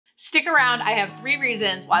Stick around, I have 3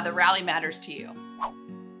 reasons why the rally matters to you.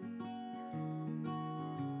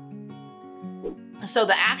 So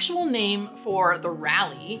the actual name for the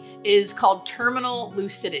rally is called Terminal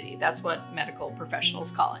Lucidity. That's what medical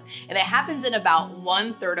professionals call it. And it happens in about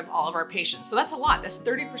 1/3 of all of our patients. So that's a lot. That's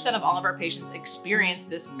 30% of all of our patients experience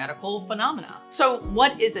this medical phenomena. So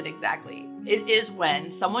what is it exactly? It is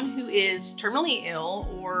when someone who is terminally ill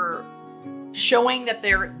or showing that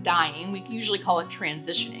they're dying, we usually call it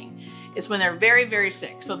transitioning. It's when they're very, very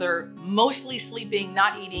sick. So they're mostly sleeping,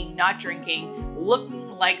 not eating, not drinking, looking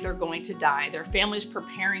like they're going to die. Their family's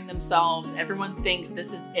preparing themselves. Everyone thinks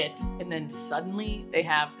this is it. And then suddenly they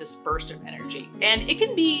have this burst of energy. And it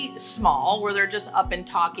can be small, where they're just up and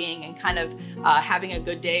talking and kind of having a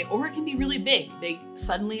good day, or it can be really big. They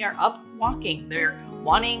suddenly are up walking. They're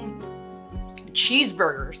wanting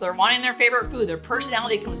cheeseburgers, they're wanting their favorite food, their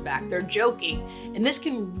personality comes back, they're joking. And this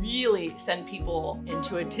can really send people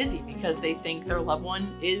into a tizzy because they think their loved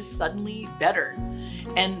one is suddenly better.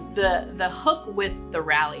 And the hook with the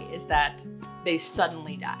rally is that they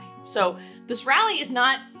suddenly die. So this rally is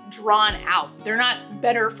not drawn out. They're not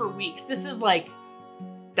better for weeks. This is like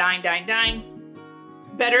dying, dying, dying,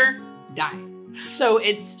 better, die. So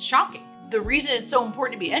it's shocking. The reason it's so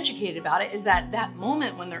important to be educated about it is that that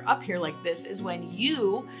moment when they're up here like this is when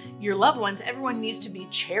you, your loved ones, everyone needs to be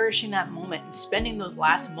cherishing that moment and spending those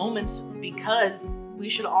last moments, because we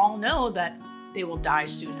should all know that they will die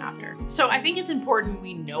soon after. So I think it's important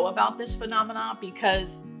we know about this phenomena,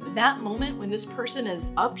 because that moment when this person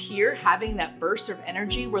is up here having that burst of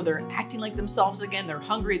energy where they're acting like themselves again, they're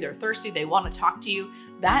hungry, they're thirsty, they want to talk to you,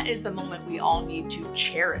 that is the moment we all need to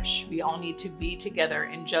cherish. We all need to be together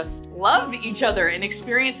and just love each other and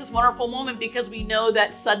experience this wonderful moment, because we know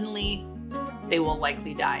that suddenly they will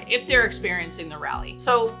likely die if they're experiencing the rally.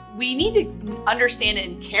 So we need to understand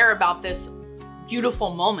and care about this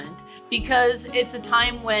beautiful moment, because it's a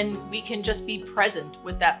time when we can just be present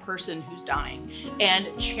with that person who's dying and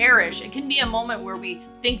cherish. It can be a moment where we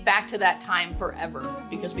think back to that time forever,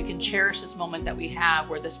 because we can cherish this moment that we have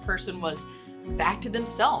where this person was back to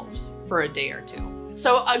themselves for a day or two.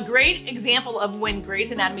 So a great example of when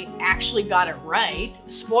Grey's Anatomy actually got it right,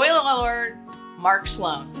 spoiler alert, Mark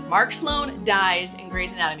Sloan. Mark Sloan dies in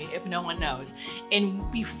Grey's Anatomy, if no one knows.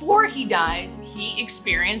 And before he dies, he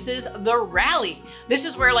experiences the rally. This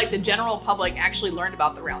is where like the general public actually learned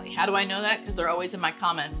about the rally. How do I know that? Because they're always in my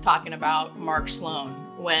comments talking about Mark Sloan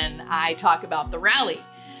when I talk about the rally.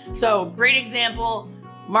 So great example,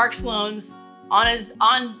 Mark Sloan's on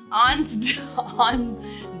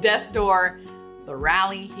death's door, the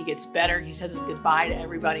rally, he gets better, he says his goodbye to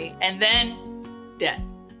everybody, and then dead.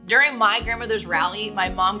 During my grandmother's rally, my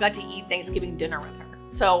mom got to eat Thanksgiving dinner with her.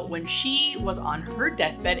 So when she was on her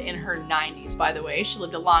deathbed in her 90s, by the way, she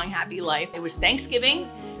lived a long, happy life. It was Thanksgiving.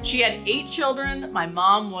 She had 8 children. My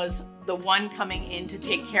mom was the one coming in to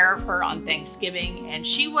take care of her on Thanksgiving, and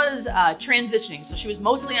she was transitioning. So she was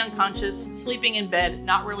mostly unconscious, sleeping in bed,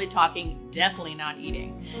 not really talking, definitely not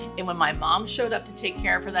eating. And when my mom showed up to take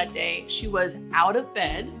care of her that day, she was out of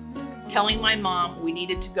bed, telling my mom we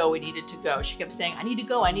needed to go, we needed to go. She kept saying, I need to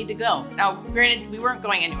go, I need to go. Now, granted, we weren't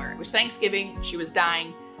going anywhere. It was Thanksgiving, she was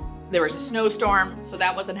dying. There was a snowstorm, so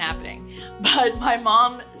that wasn't happening. But my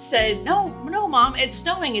mom said, no, mom, it's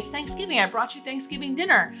snowing, it's Thanksgiving. I brought you Thanksgiving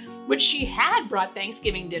dinner, which she had brought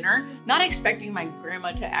Thanksgiving dinner, not expecting my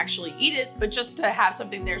grandma to actually eat it, but just to have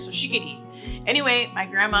something there so she could eat. Anyway, my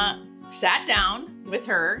grandma sat down with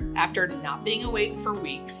her after not being awake for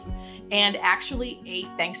weeks and actually ate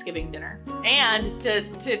Thanksgiving dinner. And to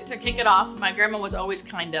kick it off, my grandma was always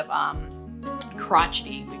kind of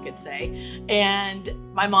crotchety, we could say. And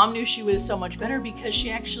my mom knew she was so much better because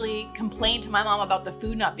she actually complained to my mom about the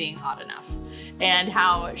food not being hot enough and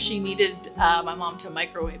how she needed my mom to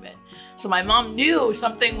microwave it. So my mom knew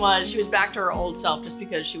something was, she was back to her old self just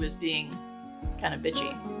because she was being kind of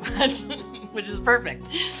bitchy, which is perfect.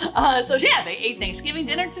 So yeah, they ate Thanksgiving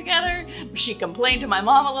dinner together. She complained to my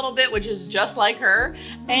mom a little bit, which is just like her.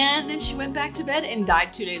 And then she went back to bed and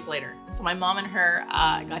died 2 days later. So my mom and her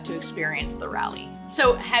got to experience the rally.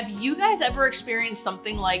 So have you guys ever experienced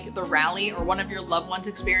something like the rally, or one of your loved ones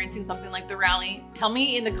experiencing something like the rally? Tell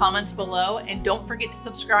me in the comments below, and don't forget to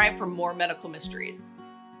subscribe for more medical mysteries.